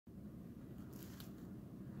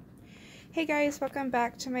Hey guys, welcome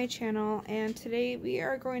back to my channel, and today we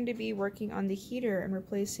are going to be working on the heater and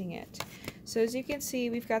replacing it. So as you can see,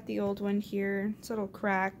 we've got the old one here. It's a little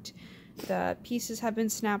cracked. The pieces have been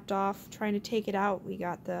snapped off. Trying to take it out, we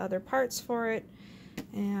got the other parts for it,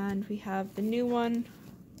 and we have the new one.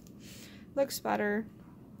 Looks better.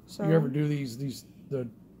 So you ever do the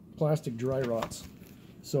plastic dry rots?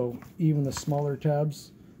 So even the smaller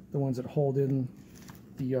tabs, the ones that hold in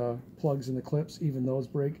the plugs and the clips, even those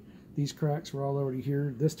break. These cracks were all already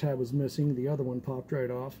here. This tab was missing. The other one popped right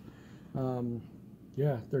off.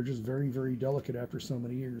 Yeah, they're just very, very delicate after so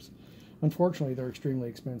many years. Unfortunately, they're extremely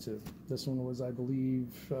expensive. This one was, I believe,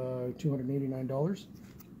 $289.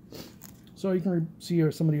 So you can see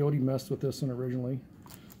somebody already messed with this one originally.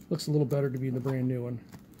 Looks a little better to be the brand new one.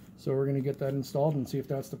 So we're going to get that installed and see if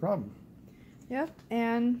that's the problem. Yep,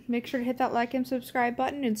 and make sure to hit that like and subscribe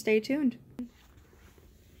button and stay tuned.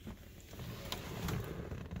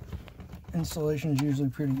 Installation is usually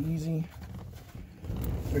pretty easy.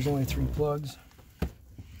 There's only 3 plugs.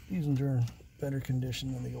 These ones are in better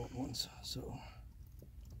condition than the old ones, so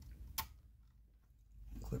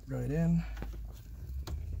clip right in.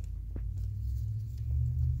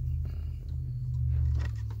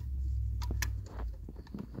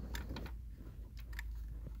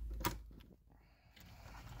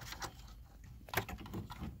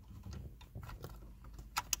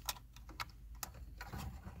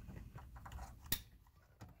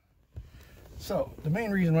 So the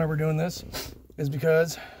main reason why we're doing this is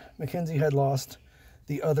because Mackenzie had lost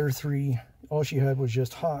the other 3. All she had was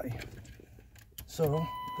just high. So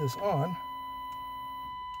this on.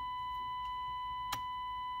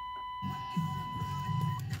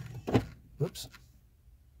 Whoops.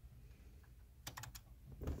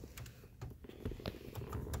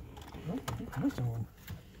 Oh, there's one.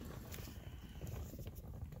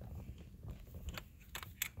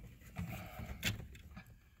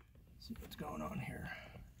 See what's going on here.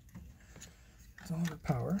 It's all over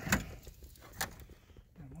power.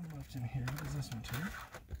 Got one left in here. What is this one too?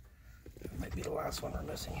 That might be the last one we're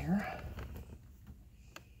missing here.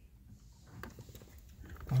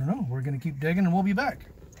 I don't know. We're going to keep digging and we'll be back.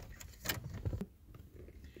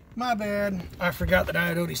 My bad. I forgot that I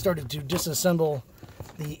had already started to disassemble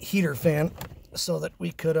the heater fan so that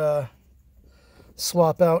we could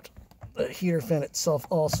swap out the heater fan itself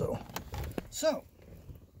also. So,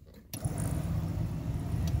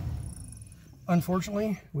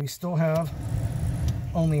 unfortunately, we still have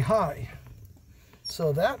only high.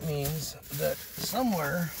 So that means that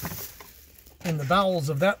somewhere in the bowels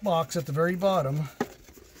of that box at the very bottom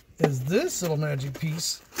is this little magic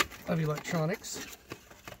piece of electronics.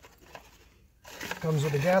 Comes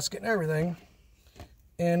with a gasket and everything.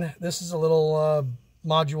 And this is a little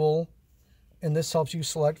module, and this helps you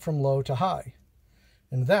select from low to high.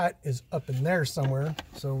 And that is up in there somewhere,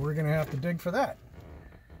 so we're going to have to dig for that.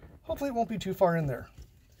 Hopefully it won't be too far in there.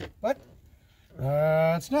 But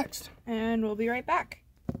that's next. And we'll be right back.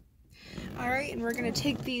 Alright, and we're going to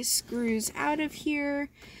take these screws out of here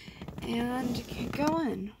and get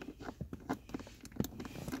going.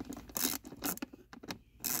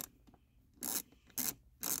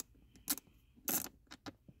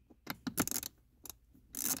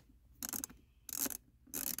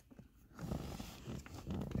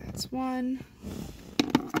 That's one.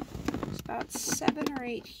 There's about 7 or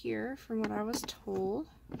 8 here from what I was told.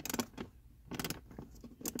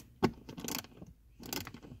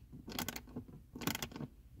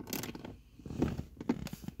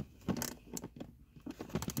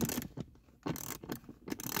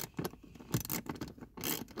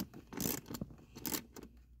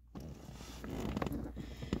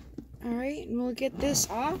 Alright, and we'll get this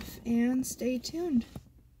off and stay tuned.